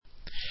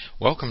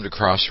Welcome to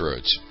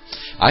Crossroads.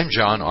 I'm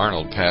John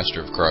Arnold,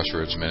 pastor of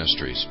Crossroads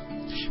Ministries.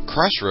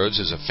 Crossroads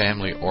is a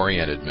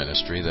family-oriented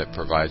ministry that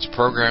provides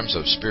programs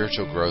of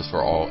spiritual growth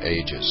for all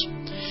ages.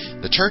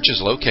 The church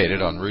is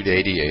located on Route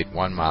 88,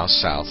 1 mile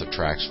south of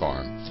Trax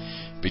Farm,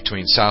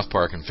 between South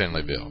Park and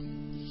Finleyville.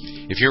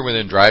 If you're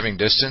within driving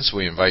distance,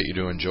 we invite you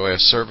to enjoy a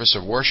service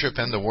of worship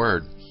and the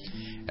Word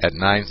at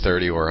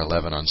 9:30 or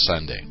 11 on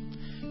Sunday.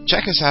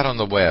 Check us out on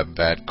the web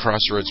at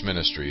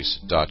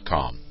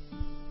crossroadsministries.com.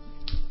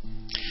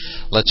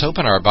 Let's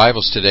open our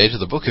Bibles today to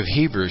the book of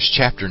Hebrews,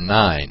 chapter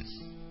 9.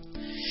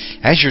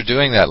 As you're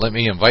doing that, let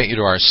me invite you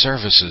to our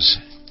services,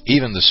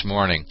 even this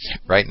morning.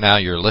 Right now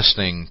you're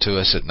listening to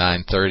us at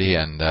 9:30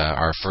 and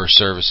our first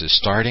service is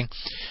starting.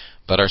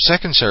 But our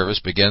second service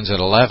begins at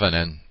 11,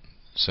 and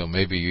so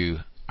maybe you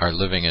are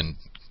living in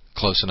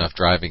close enough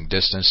driving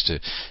distance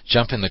to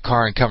jump in the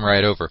car and come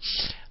right over.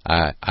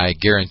 I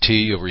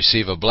guarantee you'll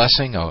receive a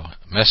blessing, a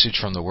message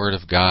from the Word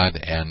of God,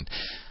 and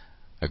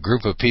a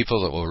group of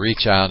people that will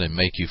reach out and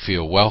make you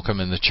feel welcome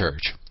in the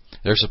church.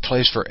 There's a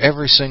place for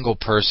every single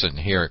person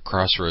here at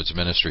Crossroads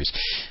Ministries.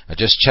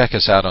 Just check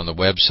us out on the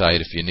website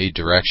if you need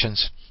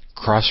directions,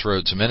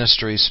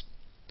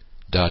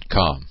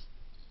 crossroadsministries.com.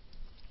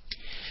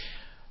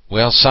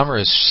 Well, summer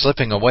is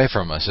slipping away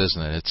from us,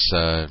 isn't it? It's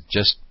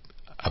just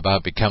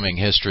about becoming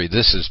history.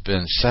 This has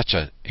been such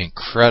an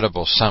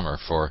incredible summer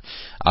for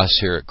us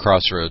here at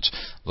Crossroads.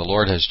 The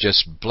Lord has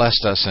just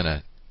blessed us in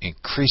an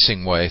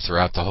increasing way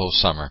throughout the whole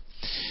summer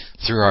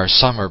through our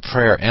summer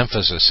prayer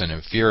emphasis. And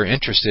if you're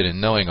interested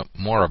in knowing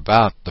more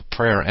about the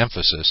prayer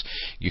emphasis,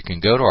 you can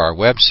go to our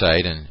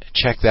website and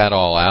check that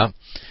all out.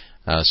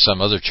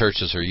 Some other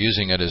churches are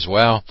using it as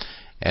well,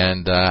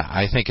 and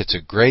I think it's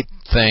a great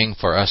thing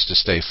for us to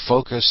stay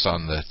focused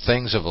on the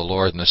things of the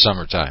Lord in the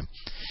summertime.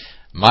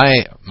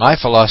 My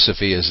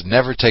philosophy is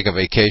never take a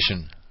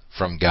vacation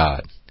from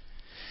God.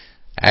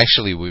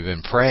 Actually, we've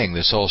been praying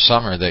this whole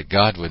summer that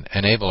God would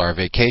enable our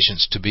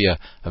vacations to be a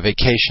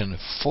vacation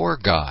for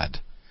God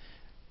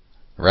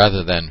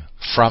rather than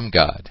from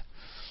God.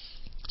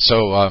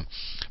 So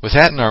with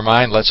that in our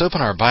mind, let's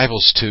open our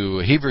Bibles to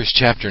Hebrews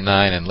chapter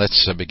 9 and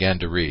let's begin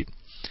to read.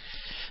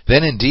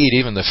 Then indeed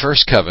even the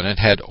first covenant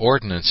had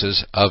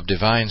ordinances of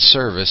divine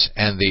service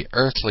and the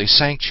earthly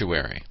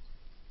sanctuary.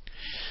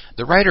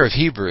 The writer of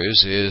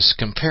Hebrews is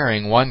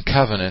comparing one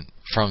covenant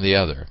from the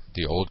other,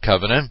 the old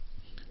covenant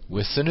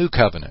with the new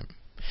covenant.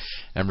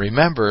 And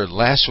remember,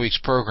 last week's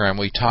program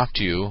we talked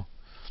to you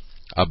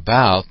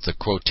about the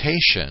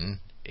quotation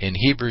in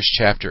Hebrews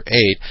chapter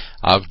 8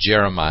 of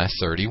Jeremiah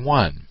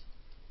 31,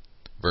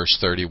 verse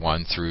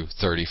 31 through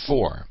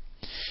 34.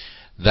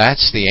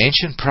 That's the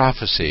ancient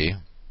prophecy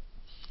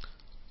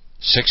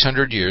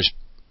 600 years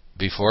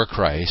before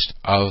Christ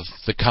of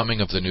the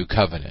coming of the new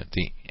covenant,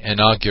 the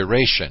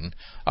inauguration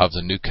of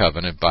the new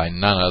covenant by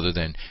none other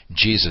than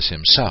Jesus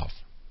himself.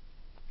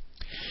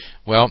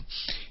 Well,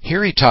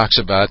 here he talks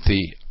about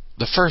the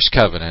first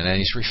covenant, and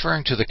he's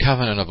referring to the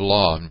covenant of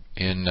law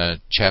in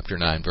chapter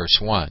 9, verse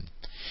 1.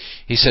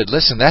 He said,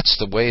 listen, that's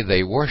the way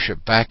they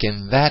worship back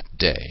in that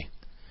day.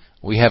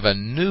 We have a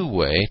new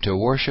way to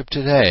worship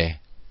today.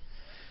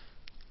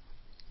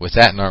 With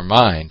that in our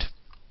mind,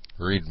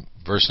 read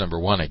verse number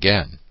 1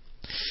 again.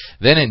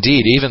 Then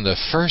indeed even the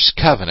first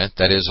covenant,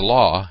 that is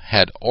law,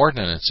 had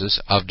ordinances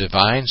of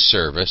divine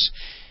service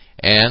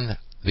and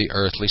the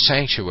earthly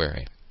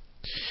sanctuary.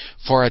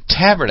 For a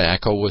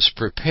tabernacle was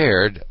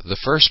prepared, the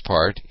first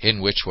part,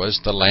 in which was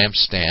the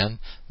lampstand,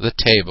 the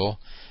table,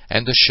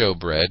 and the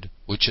showbread,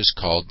 which is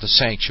called the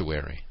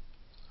sanctuary.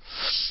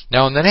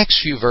 Now in the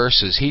next few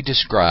verses he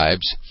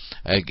describes,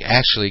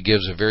 actually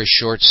gives a very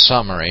short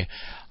summary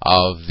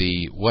of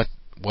what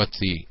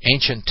the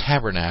ancient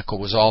tabernacle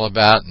was all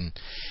about,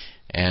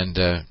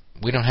 and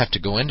we don't have to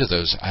go into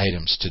those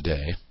items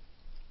today.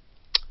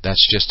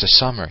 That's just a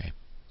summary.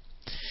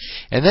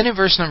 And then in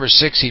verse number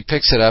 6 he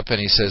picks it up and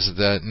he says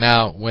that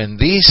now when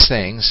these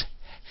things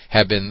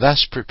have been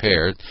thus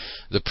prepared,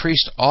 the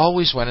priest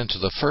always went into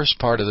the first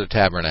part of the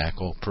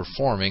tabernacle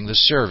performing the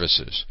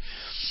services.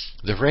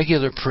 The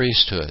regular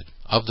priesthood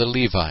of the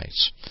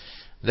Levites,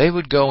 they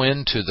would go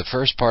into the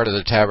first part of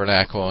the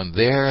tabernacle, and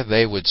there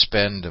they would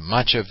spend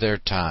much of their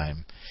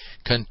time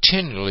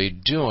continually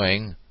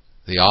doing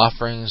the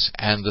offerings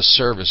and the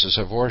services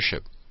of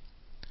worship.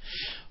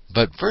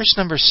 But verse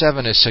number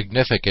 7 is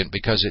significant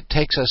because it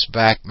takes us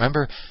back,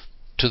 remember,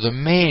 to the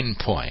main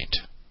point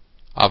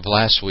of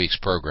last week's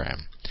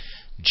program.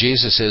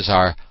 Jesus is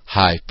our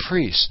high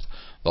priest.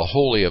 The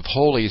Holy of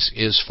Holies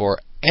is for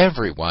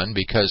everyone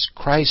because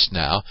Christ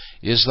now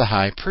is the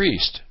high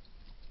priest.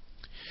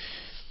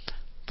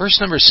 Verse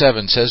number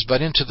 7 says,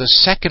 but into the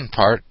second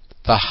part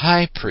the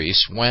high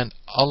priest went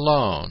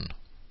alone.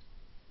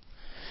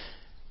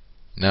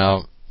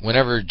 Now,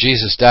 whenever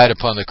Jesus died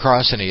upon the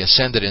cross and he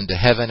ascended into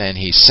heaven and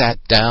he sat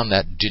down,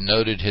 that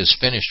denoted his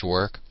finished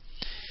work.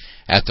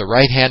 At the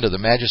right hand of the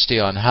Majesty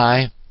on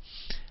high,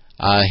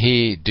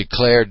 he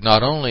declared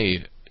not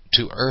only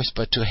to earth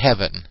but to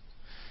heaven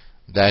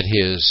that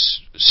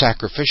his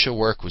sacrificial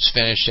work was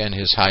finished and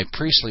his high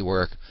priestly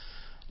work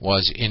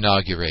was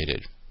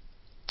inaugurated.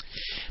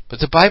 But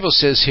the Bible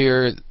says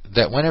here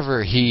that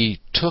whenever he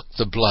took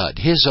the blood,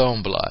 his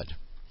own blood,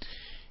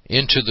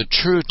 into the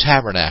true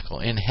tabernacle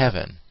in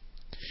heaven,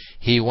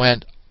 he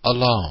went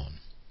alone.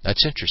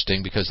 That's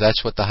interesting because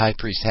that's what the high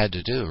priest had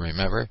to do,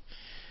 remember?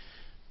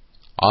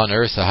 On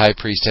earth, the high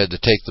priest had to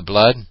take the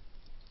blood,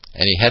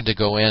 and he had to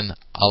go in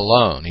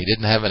alone. He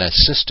didn't have an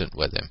assistant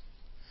with him.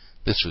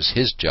 This was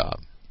his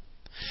job.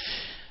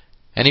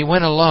 And he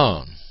went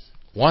alone,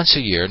 once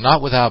a year,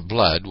 not without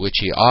blood, which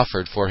he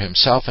offered for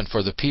himself and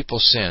for the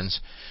people's sins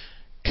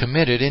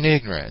committed in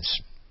ignorance.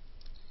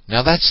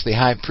 Now that's the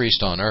high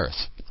priest on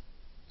earth.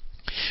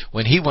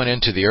 When he went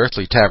into the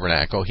earthly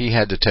tabernacle, he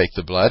had to take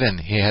the blood,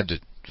 and he had to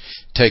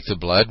take the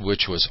blood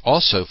which was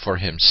also for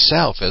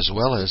himself as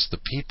well as the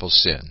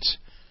people's sins,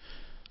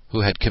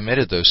 who had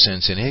committed those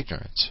sins in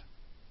ignorance.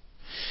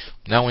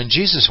 Now when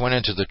Jesus went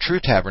into the true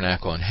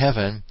tabernacle in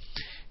heaven,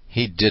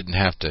 he didn't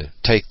have to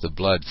take the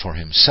blood for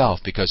himself,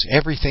 because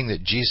everything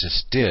that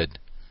Jesus did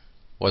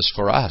was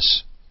for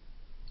us,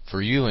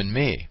 for you and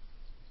me.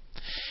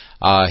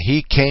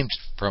 He came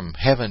from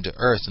heaven to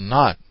earth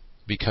not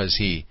because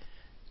he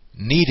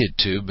needed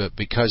to, but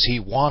because he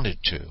wanted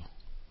to.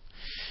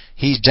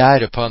 He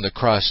died upon the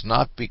cross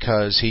not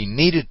because he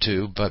needed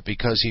to, but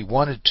because he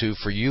wanted to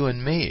for you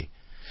and me.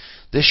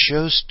 This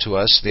shows to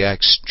us the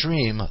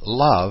extreme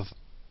love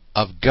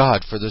of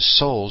God for the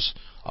souls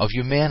of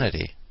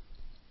humanity.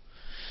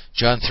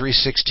 John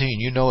 3:16,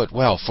 you know it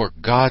well. For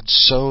God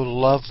so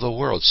loved the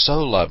world, so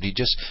loved, he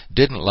just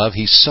didn't love,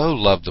 he so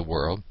loved the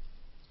world,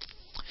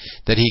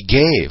 that he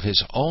gave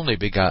his only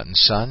begotten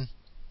Son,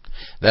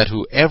 that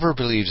whoever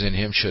believes in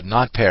him should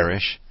not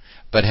perish,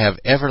 but have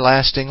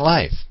everlasting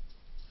life.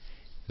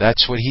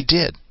 That's what he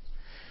did.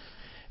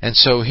 And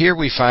so here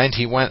we find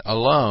he went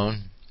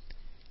alone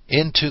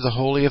into the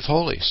Holy of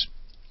Holies.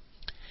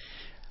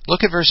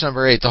 Look at verse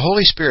number 8. The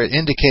Holy Spirit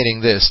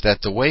indicating this,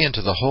 that the way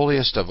into the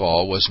holiest of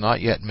all was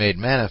not yet made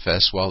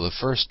manifest while the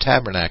first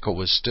tabernacle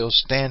was still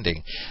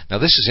standing. Now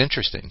this is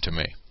interesting to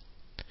me.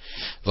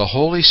 The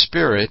Holy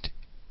Spirit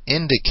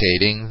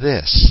indicating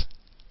this.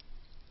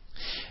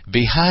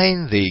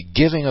 Behind the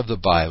giving of the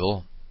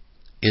Bible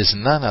is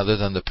none other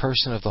than the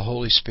person of the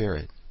Holy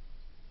Spirit.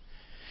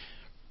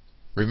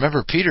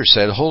 Remember, Peter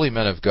said, holy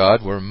men of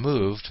God were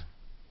moved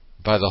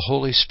by the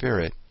Holy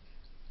Spirit.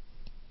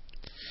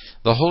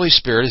 The Holy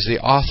Spirit is the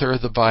author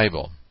of the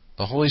Bible.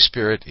 The Holy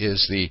Spirit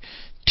is the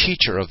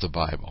teacher of the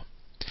Bible.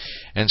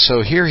 And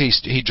so here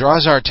he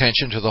draws our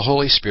attention to the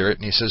Holy Spirit,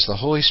 and he says the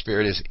Holy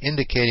Spirit is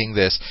indicating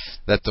this,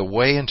 that the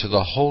way into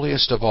the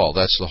holiest of all,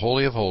 that's the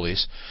Holy of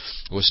Holies,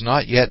 was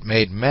not yet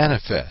made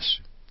manifest.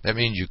 That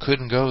means you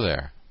couldn't go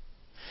there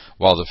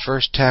while the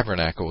first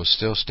tabernacle was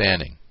still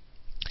standing.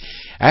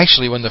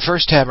 Actually, when the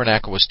first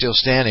tabernacle was still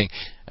standing,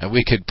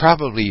 we could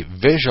probably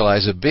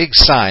visualize a big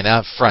sign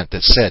out front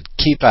that said,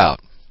 keep out.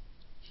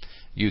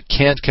 You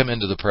can't come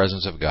into the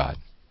presence of God.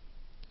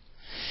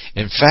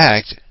 In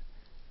fact,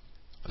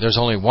 there's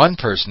only one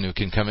person who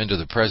can come into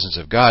the presence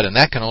of God, and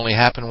that can only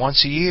happen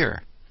once a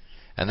year.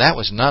 And that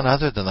was none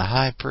other than the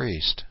high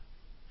priest.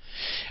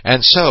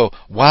 And so,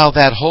 while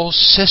that whole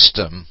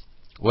system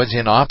was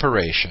in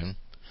operation,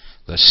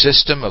 the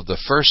system of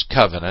the first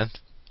covenant,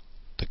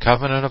 the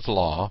covenant of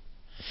law,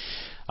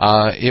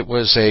 it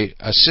was a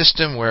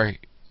system where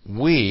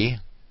we,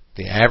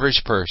 the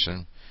average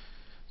person,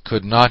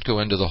 could not go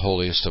into the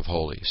holiest of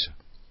holies.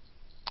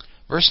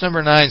 Verse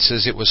number 9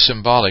 says it was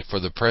symbolic for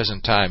the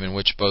present time in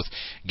which both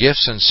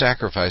gifts and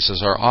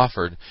sacrifices are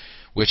offered,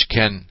 which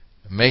can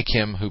make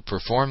him who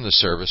performed the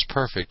service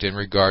perfect in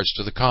regards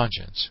to the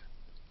conscience.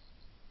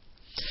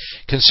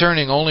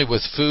 Concerning only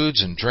with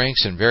foods and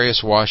drinks and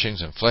various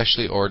washings and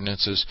fleshly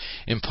ordinances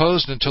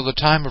imposed until the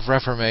time of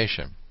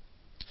Reformation.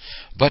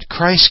 But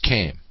Christ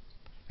came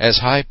as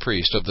high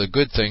priest of the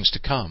good things to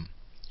come,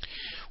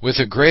 with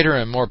a greater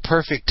and more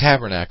perfect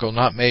tabernacle,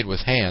 not made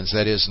with hands,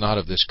 that is, not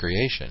of this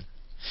creation,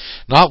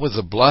 not with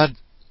the blood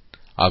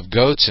of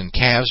goats and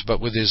calves, but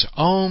with his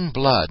own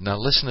blood. Now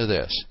listen to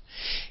this.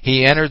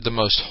 He entered the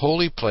most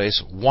holy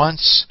place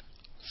once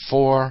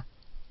for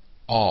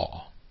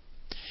all,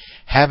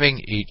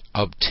 having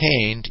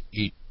obtained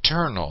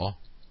eternal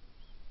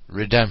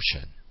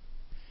redemption,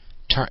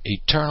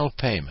 eternal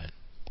payment.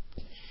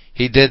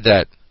 He did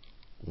that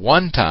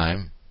one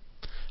time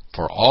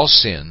for all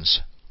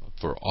sins,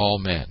 for all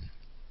men.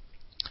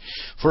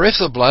 For if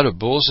the blood of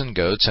bulls and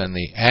goats and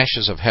the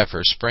ashes of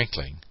heifers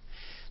sprinkling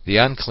the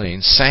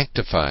unclean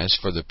sanctifies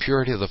for the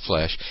purity of the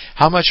flesh,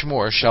 how much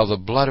more shall the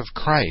blood of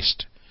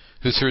Christ,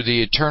 who through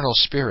the eternal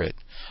Spirit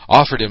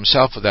offered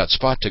himself without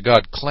spot to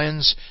God,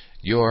 cleanse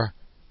your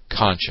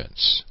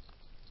conscience?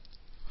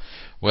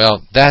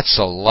 Well, that's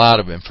a lot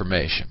of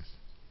information.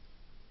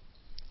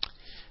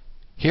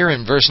 Here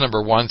in verse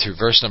number 1 through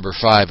verse number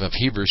 5 of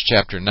Hebrews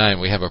chapter 9,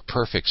 we have a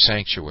perfect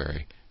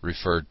sanctuary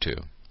referred to.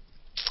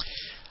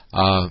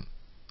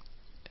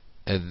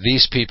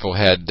 These people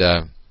had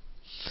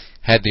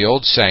the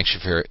old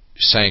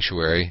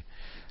sanctuary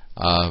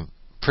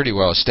pretty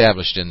well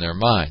established in their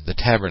mind, the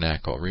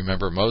tabernacle.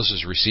 Remember,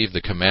 Moses received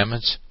the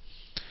commandments,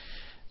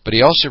 But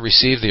he also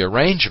received the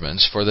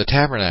arrangements for the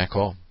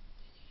tabernacle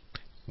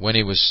when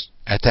he was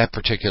at that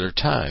particular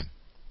time.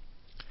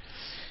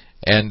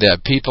 And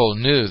people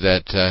knew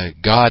that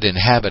God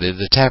inhabited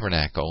the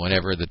tabernacle.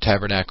 Whenever the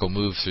tabernacle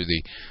moved through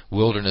the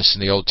wilderness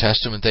in the Old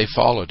Testament, they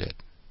followed it.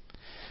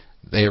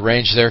 They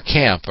arranged their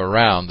camp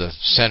around the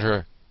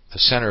center. The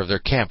center of their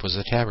camp was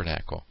the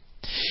tabernacle.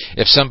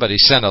 If somebody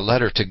sent a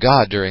letter to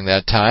God during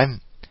that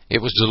time,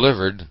 it was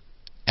delivered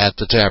at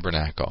the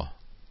tabernacle.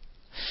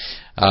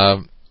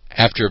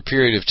 After a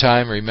period of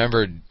time,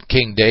 remember,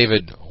 King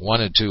David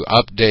wanted to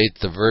update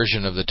the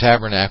version of the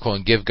tabernacle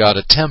and give God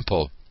a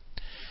temple.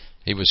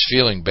 He was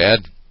feeling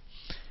bad.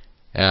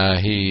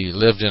 He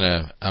lived in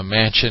a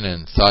mansion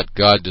and thought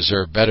God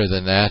deserved better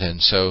than that,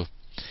 and so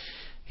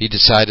he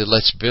decided,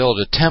 let's build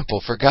a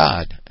temple for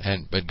God.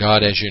 But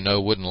God, as you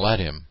know, wouldn't let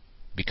him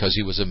because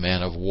he was a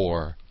man of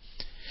war.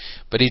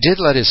 But he did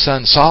let his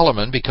son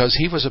Solomon because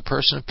he was a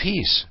person of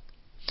peace.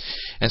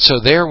 And so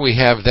there we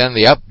have then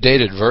the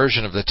updated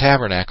version of the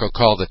tabernacle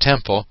called the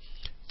temple.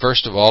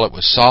 First of all, it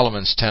was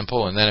Solomon's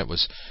temple, and then it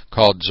was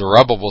called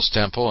Zerubbabel's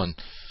temple, and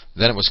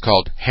then it was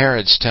called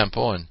Herod's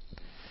temple.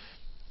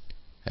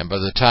 And by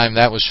the time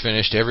that was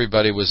finished,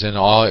 everybody was in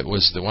awe. It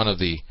was one of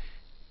the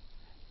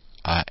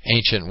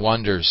ancient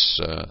wonders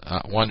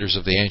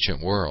of the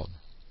ancient world.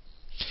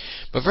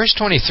 But verse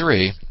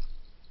 23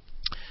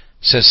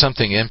 says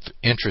something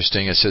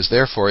interesting. It says,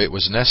 therefore it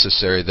was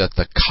necessary that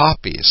the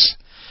copies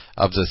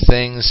of the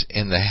things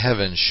in the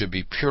heavens should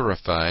be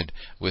purified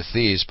with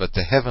these, but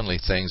the heavenly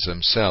things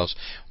themselves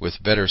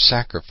with better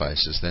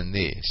sacrifices than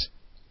these.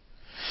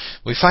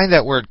 We find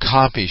that word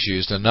copies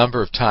used a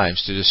number of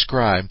times to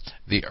describe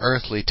the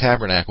earthly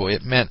tabernacle.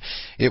 It meant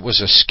it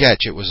was a sketch,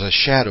 it was a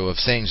shadow of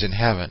things in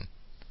heaven.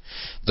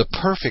 The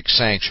perfect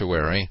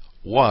sanctuary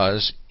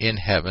was in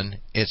heaven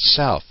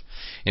itself.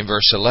 In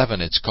verse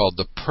 11, it's called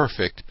the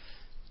perfect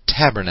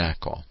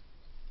tabernacle.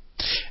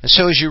 And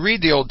so as you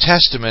read the Old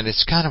Testament,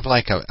 it's kind of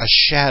like a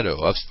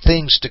shadow of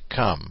things to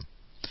come.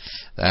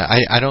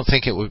 I don't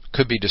think it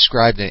could be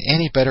described in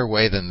any better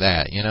way than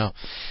that.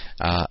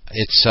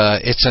 It's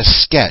a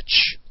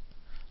sketch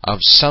of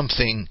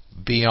something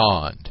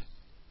beyond.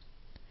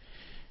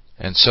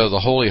 And so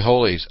the Holy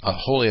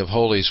of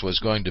Holies was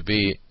going to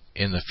be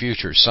in the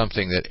future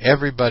something that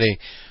everybody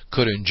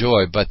could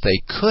enjoy, but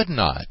they could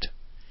not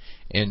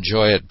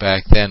enjoy it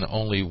back then.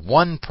 Only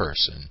one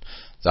person,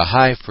 the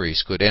high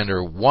priest, could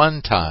enter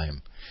one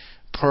time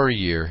per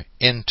year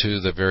into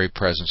the very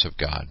presence of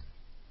God.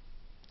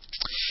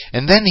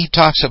 And then he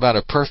talks about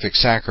a perfect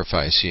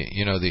sacrifice.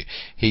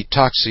 He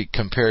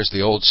compares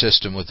the old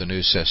system with the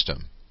new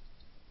system.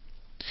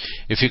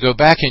 If you go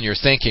back in your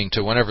thinking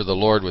to whenever the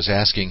Lord was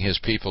asking His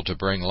people to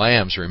bring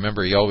lambs,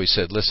 remember He always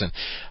said, listen,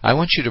 I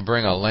want you to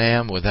bring a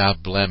lamb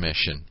without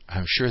blemish. And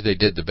I'm sure they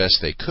did the best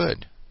they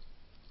could.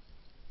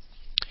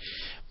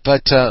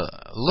 But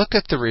look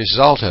at the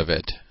result of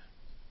it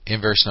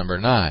in verse number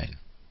 9.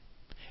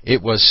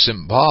 It was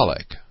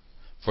symbolic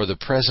for the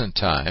present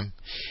time,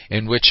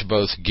 in which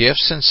both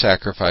gifts and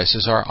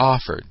sacrifices are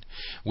offered,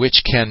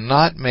 which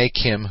cannot make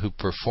him who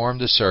performed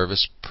the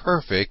service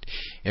perfect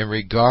in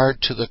regard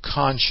to the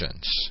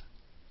conscience.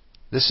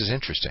 This is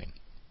interesting.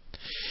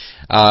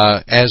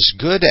 As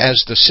good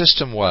as the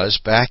system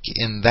was back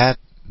in that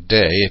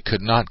day, it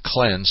could not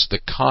cleanse the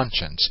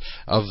conscience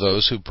of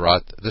those who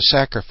brought the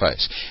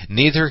sacrifice.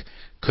 Neither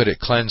could it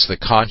cleanse the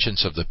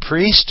conscience of the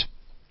priest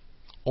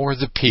or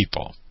the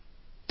people.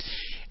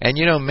 And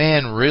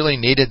man really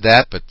needed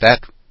that, but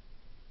that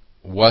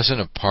wasn't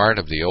a part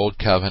of the old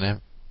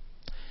covenant.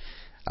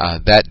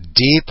 That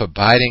deep,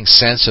 abiding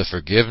sense of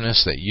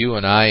forgiveness that you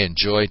and I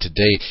enjoy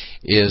today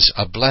is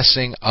a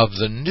blessing of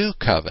the new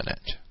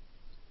covenant.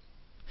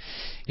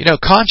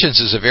 Conscience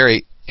is a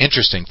very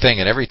interesting thing,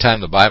 and every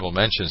time the Bible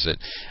mentions it,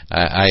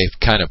 I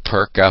kind of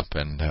perk up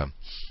and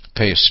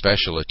pay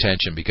special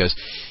attention because,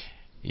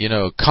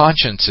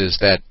 conscience is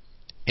that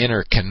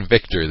inner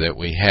convictor that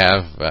we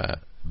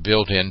have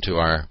built into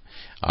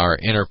our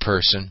inner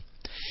person.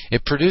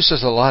 It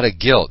produces a lot of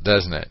guilt,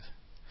 doesn't it?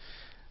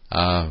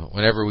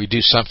 Whenever we do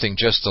something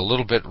just a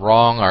little bit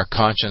wrong, our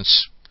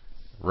conscience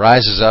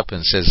rises up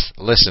and says,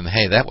 listen,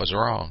 hey, that was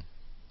wrong.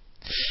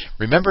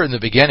 Remember in the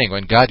beginning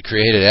when God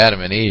created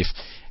Adam and Eve,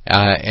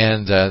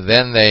 and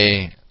then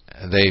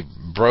they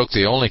broke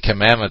the only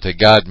commandment that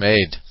God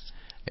made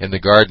in the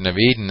Garden of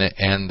Eden,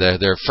 and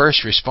their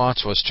first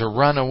response was to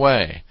run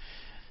away.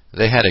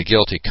 They had a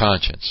guilty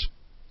conscience.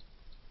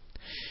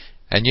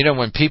 And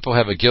when people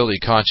have a guilty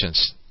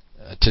conscience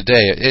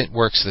today, it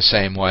works the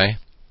same way.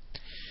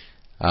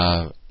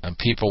 And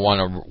people want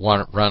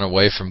to run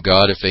away from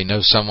God. If they know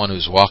someone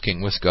who's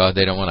walking with God,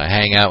 they don't want to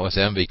hang out with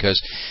them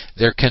because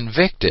they're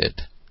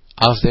convicted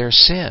of their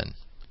sin.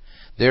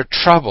 They're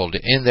troubled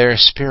in their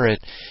spirit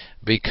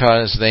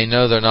because they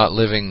know they're not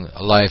living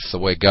life the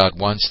way God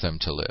wants them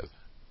to live.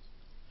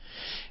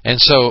 And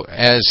so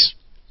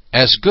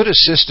as good a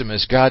system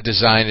as God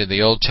designed in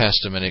the Old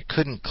Testament, it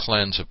couldn't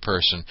cleanse a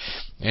person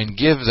and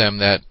give them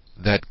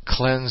that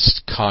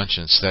cleansed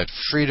conscience, that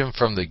freedom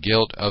from the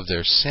guilt of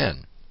their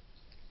sin.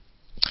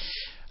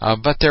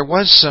 But there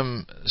was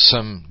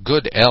some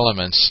good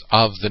elements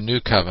of the new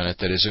covenant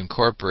that is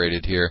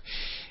incorporated here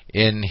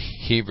in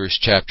Hebrews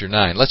chapter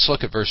 9. Let's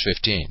look at verse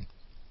 15.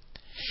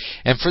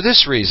 And for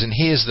this reason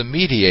he is the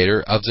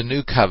mediator of the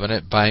new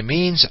covenant by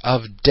means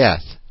of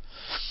death,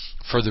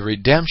 for the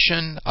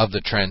redemption of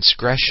the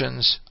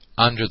transgressions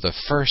under the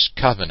first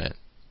covenant,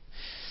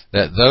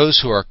 that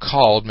those who are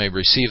called may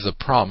receive the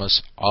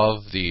promise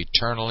of the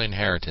eternal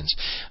inheritance.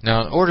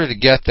 Now, in order to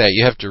get that,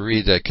 you have to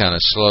read that kind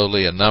of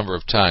slowly a number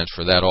of times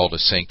for that all to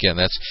sink in.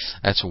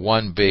 That's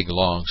one big,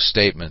 long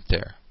statement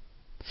there.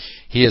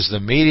 He is the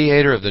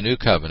mediator of the new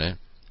covenant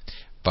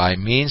by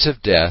means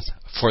of death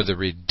for the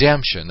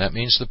redemption, that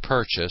means the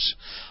purchase,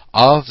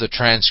 of the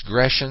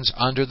transgressions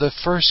under the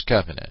first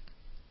covenant.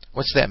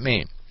 What's that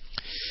mean?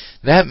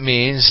 That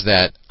means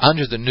that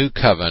under the new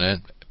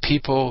covenant,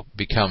 people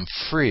become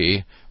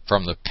free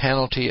from the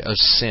penalty of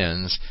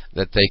sins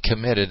that they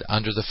committed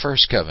under the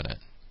first covenant.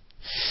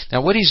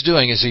 Now what he's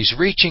doing is he's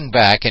reaching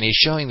back and he's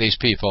showing these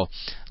people,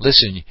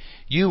 listen,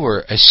 you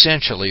were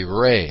essentially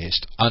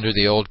raised under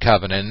the old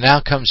covenant, and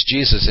now comes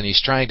Jesus and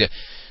he's trying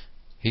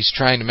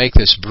to make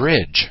this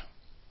bridge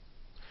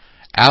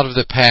out of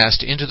the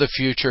past into the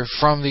future,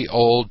 from the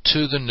old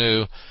to the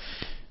new,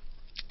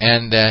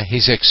 and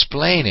he's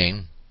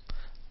explaining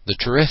the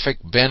terrific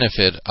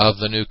benefit of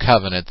the new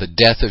covenant, the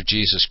death of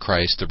Jesus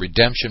Christ, the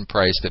redemption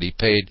price that he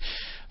paid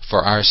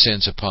for our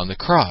sins upon the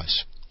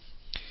cross.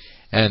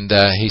 And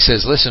he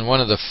says, listen, one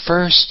of the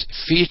first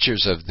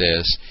features of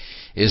this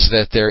is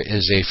that there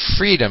is a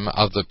freedom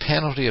of the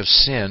penalty of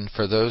sin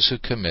for those who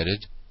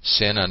committed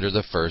sin under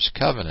the first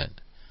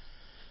covenant.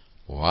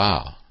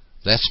 Wow,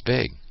 that's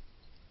big.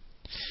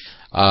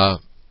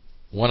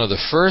 One of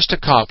the first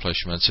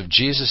accomplishments of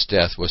Jesus'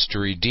 death was to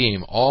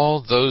redeem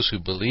all those who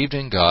believed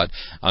in God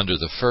under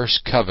the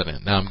first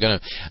covenant. Now I'm going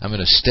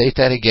to state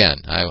that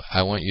again.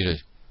 I want you to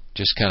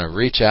just kind of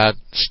reach out,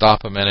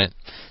 stop a minute,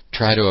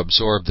 try to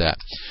absorb that.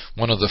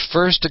 One of the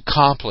first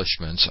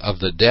accomplishments of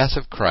the death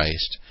of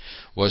Christ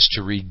was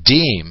to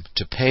redeem,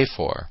 to pay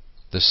for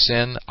the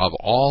sin of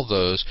all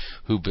those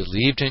who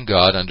believed in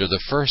God under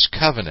the first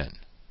covenant.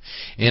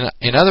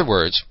 In other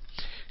words,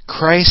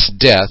 Christ's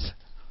death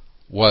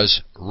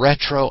was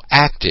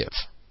retroactive.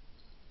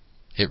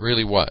 It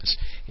really was.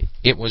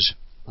 It was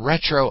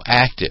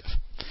retroactive.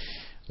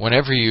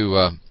 Whenever you,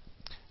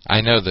 I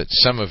know that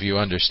some of you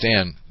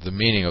understand the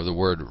meaning of the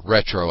word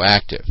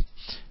retroactive.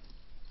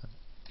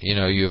 You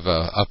know, you've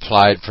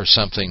applied for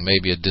something,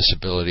 maybe a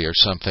disability or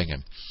something,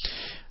 and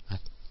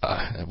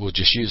we'll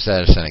just use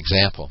that as an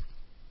example.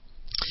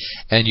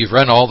 And you've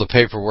run all the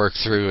paperwork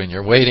through, and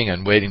you're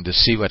waiting to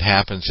see what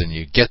happens, and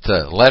you get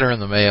the letter in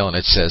the mail, and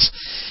it says,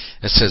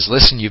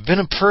 listen, you've been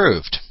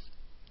approved.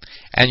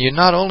 And you've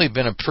not only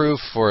been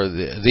approved for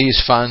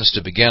these funds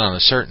to begin on a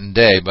certain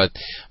day, but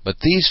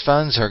these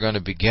funds are going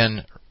to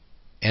begin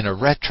in a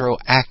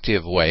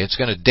retroactive way. It's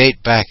going to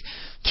date back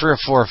 3 or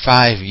 4 or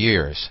 5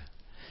 years.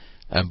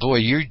 And boy,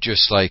 you're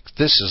just like,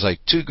 this is like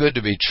too good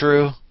to be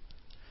true.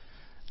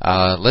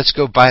 Let's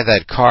go buy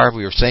that car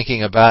we were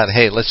thinking about.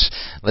 Hey, let's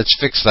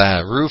fix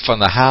the roof on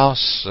the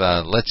house.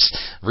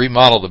 Let's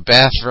remodel the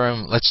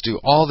bathroom. Let's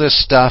do all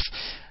this stuff.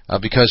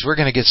 Because we're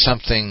going to get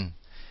something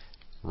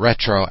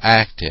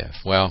retroactive.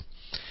 Well,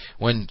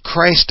 when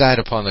Christ died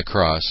upon the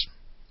cross,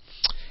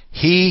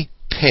 he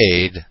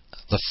paid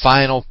the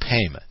final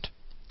payment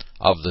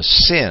of the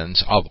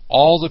sins of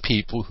all the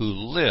people who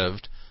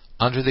lived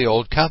under the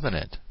old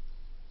covenant.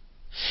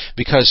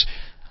 Because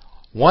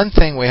one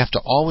thing we have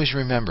to always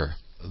remember,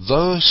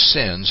 those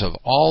sins of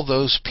all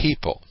those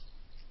people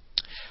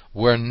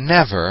were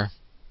never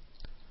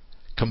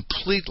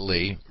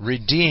completely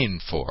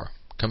redeemed for,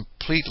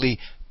 completely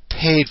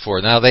paid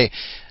for. Now they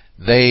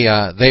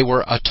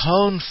were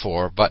atoned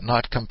for, but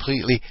not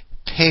completely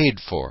paid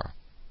for.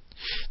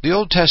 The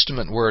Old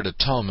Testament word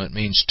atonement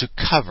means to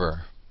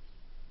cover.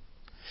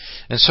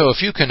 And so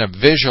if you can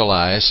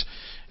visualize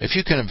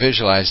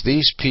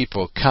these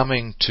people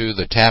coming to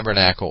the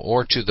tabernacle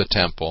or to the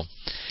temple,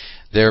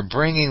 they're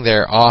bringing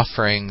their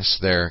offerings,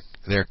 they're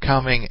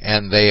coming,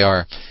 and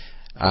they're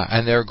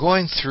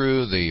going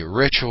through the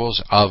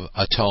rituals of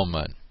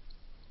atonement.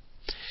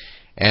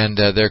 And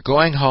they're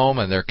going home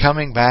and they're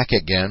coming back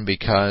again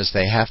because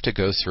they have to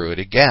go through it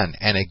again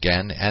and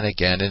again and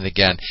again and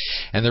again.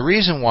 And the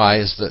reason why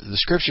is that the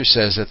Scripture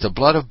says that the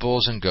blood of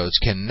bulls and goats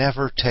can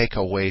never take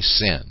away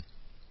sin.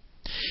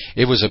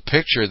 It was a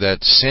picture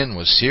that sin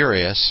was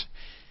serious.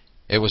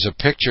 It was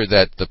a picture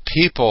that the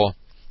people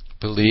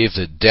believed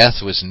that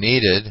death was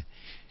needed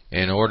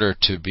in order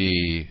to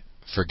be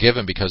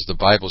forgiven, because the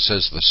Bible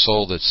says the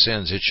soul that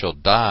sins, it shall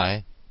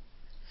die.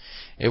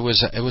 It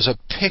was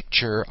a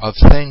picture of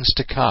things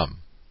to come.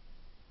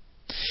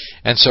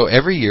 And so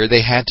every year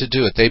they had to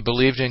do it. They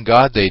believed in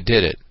God, they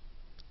did it.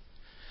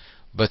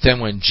 But then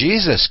when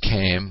Jesus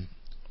came,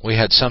 we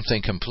had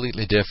something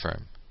completely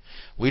different.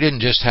 We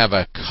didn't just have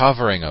a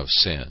covering of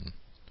sin.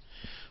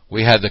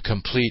 We had the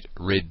complete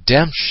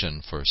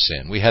redemption for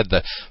sin. We had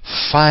the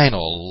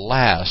final,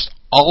 last,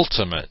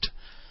 ultimate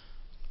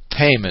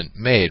payment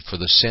made for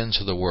the sins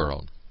of the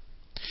world.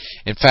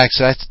 In fact,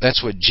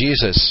 that's what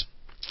Jesus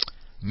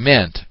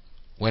meant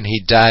when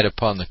he died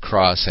upon the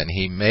cross and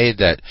he made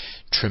that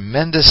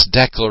tremendous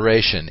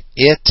declaration,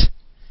 "It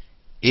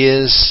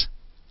is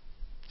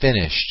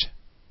finished."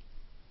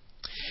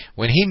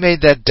 When he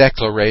made that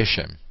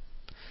declaration,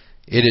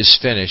 "It is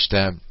finished,"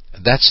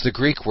 that's the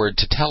Greek word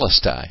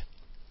tetelestai.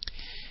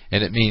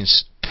 And it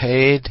means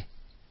paid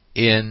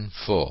in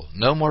full.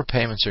 No more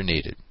payments are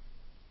needed.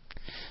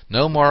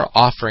 No more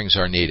offerings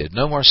are needed.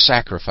 No more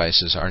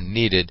sacrifices are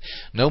needed.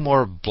 No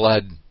more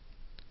blood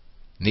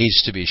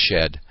needs to be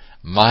shed.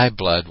 My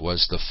blood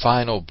was the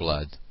final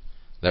blood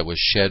that was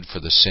shed for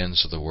the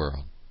sins of the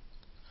world.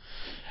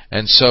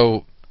 And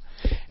so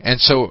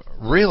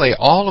really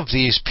all of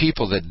these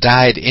people that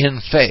died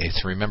in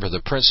faith, remember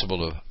the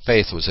principle of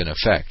faith was in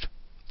effect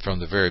from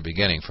the very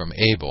beginning, from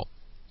Abel.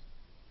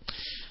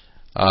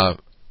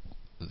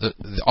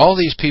 All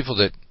these people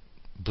that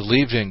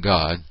believed in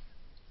God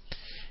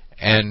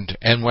and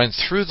went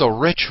through the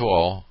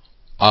ritual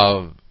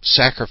of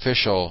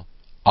sacrificial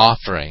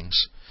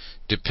offerings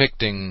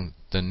depicting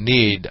the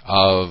need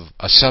of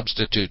a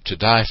substitute to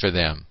die for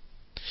them,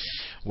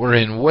 were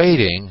in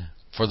waiting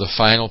for the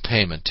final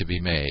payment to be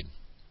made.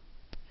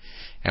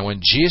 And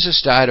when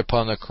Jesus died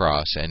upon the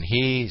cross and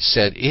he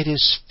said, "It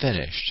is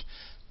finished,"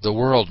 the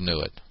world knew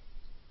it.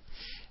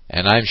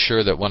 And I'm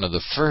sure that one of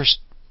the first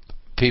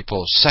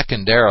people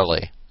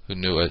secondarily who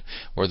knew it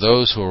were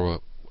those who were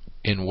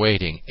in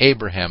waiting,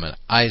 Abraham and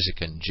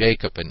Isaac and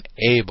Jacob and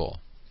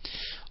Abel,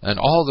 and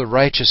all the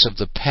righteous of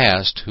the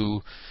past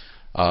who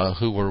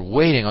were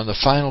waiting on the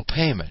final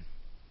payment.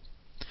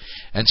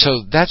 And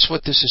so that's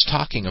what this is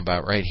talking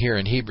about right here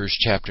in Hebrews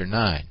chapter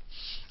 9.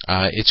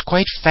 It's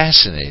quite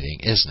fascinating,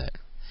 isn't it?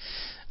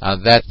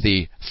 That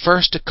the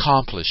first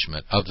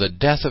accomplishment of the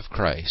death of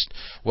Christ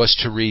was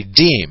to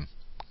redeem,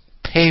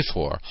 pay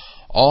for,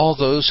 all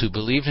those who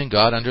believed in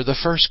God under the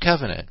first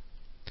covenant.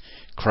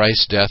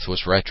 Christ's death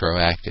was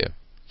retroactive.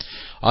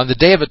 On the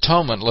Day of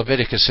Atonement,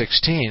 Leviticus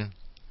 16,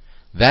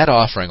 that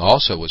offering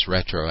also was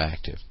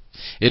retroactive.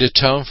 It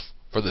atoned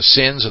for the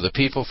sins of the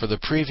people for the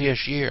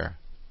previous year.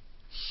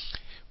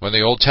 When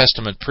the Old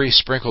Testament priest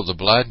sprinkled the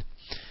blood,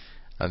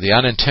 the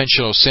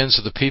unintentional sins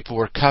of the people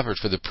were covered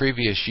for the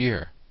previous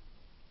year.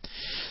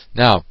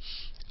 Now,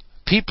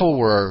 people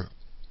were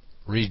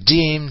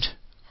redeemed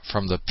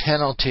from the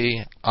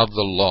penalty of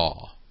the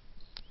law.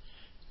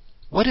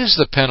 What is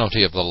the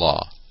penalty of the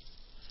law?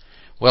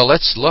 Well,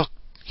 let's look.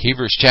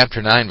 Hebrews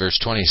chapter 9, verse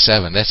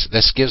 27.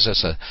 This gives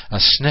us a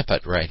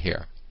snippet right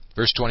here.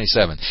 Verse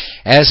 27.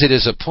 "As it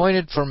is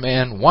appointed for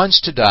man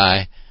once to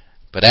die,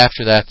 but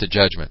after that the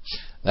judgment."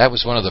 That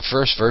was one of the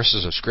first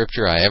verses of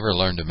Scripture I ever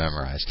learned to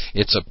memorize.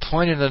 It's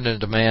appointed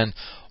unto man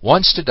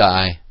once to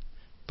die,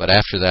 but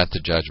after that the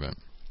judgment.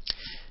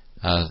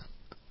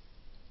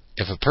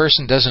 If a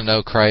person doesn't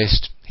know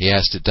Christ, he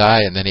has to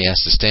die and then he has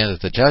to stand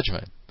at the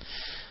judgment.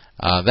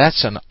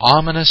 That's an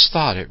ominous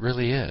thought. It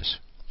really is.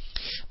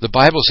 The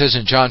Bible says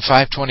in John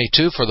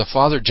 5:22, "For the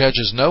Father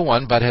judges no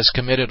one, but has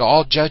committed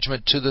all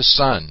judgment to the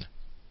Son."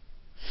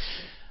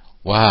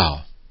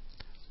 Wow.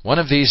 One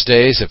of these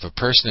days, if a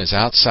person is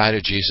outside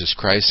of Jesus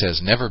Christ,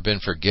 has never been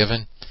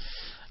forgiven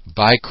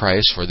by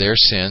Christ for their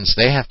sins,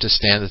 they have to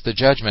stand at the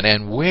judgment.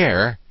 And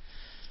where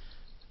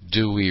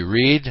do we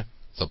read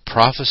the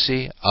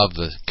prophecy of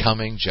the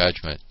coming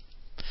judgment?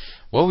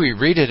 Well, we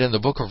read it in the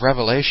book of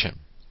Revelation.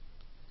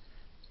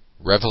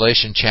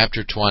 Revelation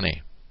chapter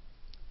 20,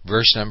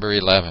 verse number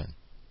 11.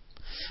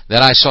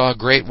 "Then I saw a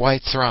great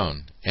white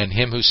throne, and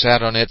him who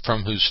sat on it,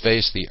 from whose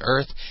face the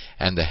earth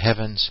and the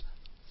heavens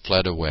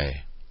fled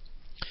away.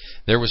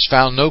 There was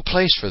found no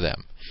place for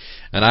them.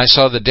 And I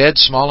saw the dead,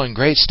 small and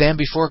great, stand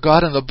before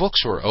God, and the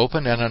books were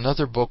opened, and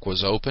another book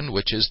was opened,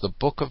 which is the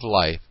book of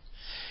life.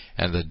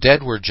 And the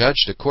dead were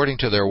judged according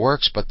to their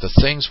works, but the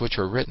things which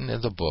were written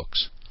in the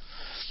books."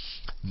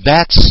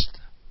 That's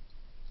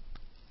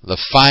the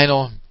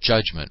final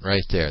judgment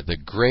right there, the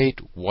great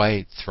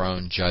white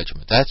throne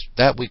judgment.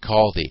 That we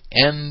call the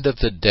end of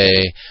the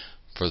day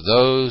for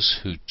those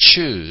who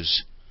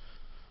choose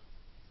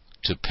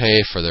to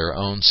pay for their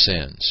own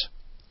sins.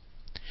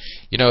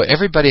 You know,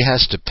 everybody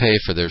has to pay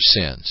for their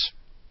sins,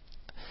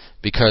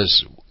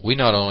 because we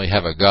not only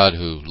have a God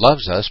who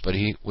loves us, but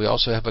we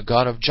also have a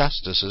God of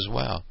justice as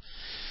well.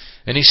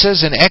 And he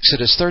says in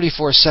Exodus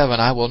 34:7,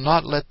 "I will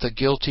not let the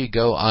guilty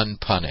go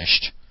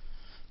unpunished."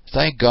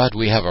 Thank God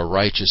we have a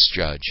righteous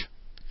judge.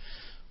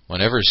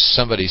 Whenever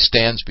somebody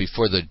stands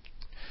before the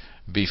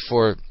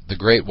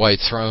great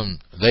white throne,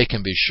 they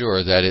can be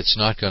sure that it's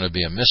not going to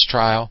be a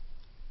mistrial.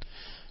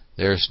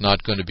 There's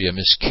not going to be a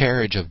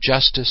miscarriage of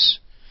justice.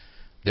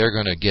 They're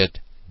going to get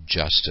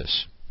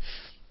justice.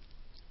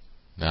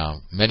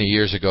 Now, many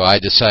years ago, I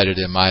decided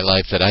in my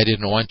life that I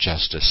didn't want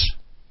justice.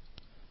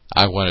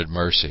 I wanted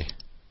mercy.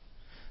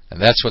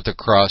 And that's what the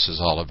cross is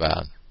all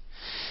about.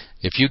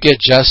 If you get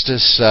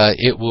justice,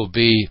 it will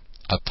be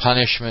a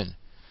punishment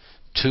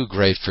too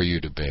great for you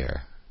to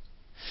bear.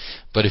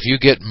 But if you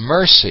get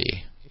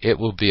mercy, it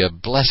will be a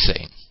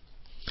blessing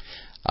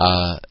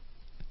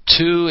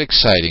too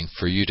exciting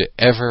for you to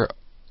ever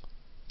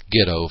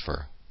get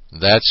over.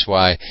 That's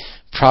why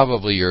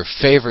probably your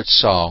favorite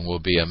song will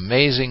be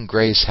Amazing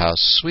Grace, how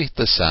sweet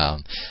the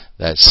sound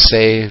that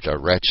saved a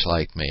wretch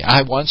like me.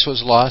 I once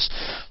was lost,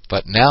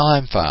 but now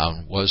I'm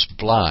found, was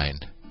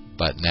blind,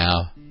 but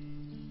now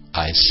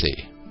I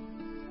see.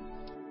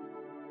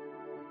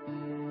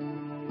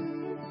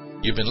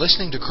 You've been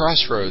listening to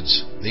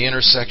Crossroads, the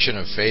intersection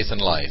of faith and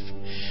life.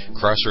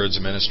 Crossroads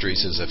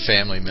Ministries is a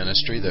family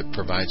ministry that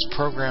provides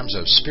programs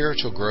of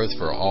spiritual growth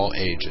for all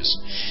ages.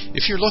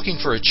 If you're looking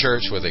for a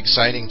church with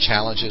exciting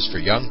challenges for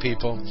young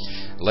people,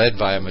 led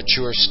by a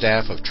mature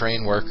staff of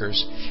trained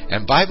workers,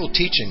 and Bible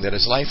teaching that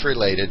is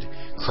life-related,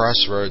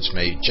 Crossroads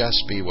may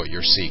just be what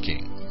you're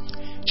seeking.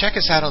 Check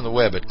us out on the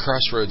web at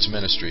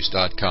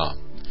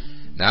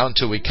crossroadsministries.com. Now,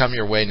 until we come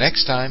your way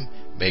next time,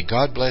 may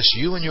God bless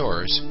you and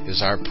yours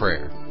is our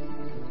prayer.